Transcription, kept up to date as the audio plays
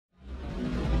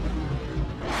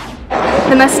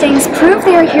The Mustangs proved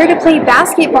they are here to play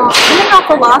basketball coming off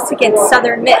a loss against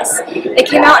Southern Miss. They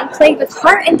came out and played with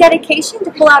heart and dedication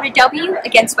to pull out a W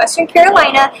against Western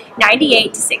Carolina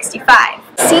 98-65.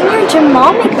 Senior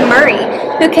Jahmal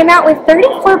McMurray, who came out with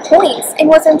 34 points and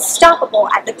was unstoppable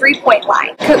at the three-point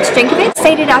line. Coach Jankovic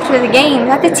stated after the game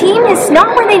that the team is not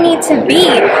where they need to be,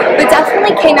 but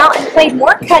definitely came out and played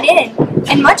more cut in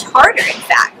and much harder, in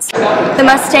fact. The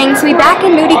Mustangs will be back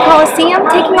in Moody Coliseum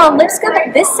taking on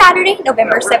Lipscomb this Saturday,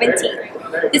 November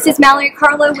 17th. This is Mallory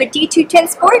Carlo with D210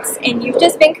 Sports, and you've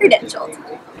just been credentialed.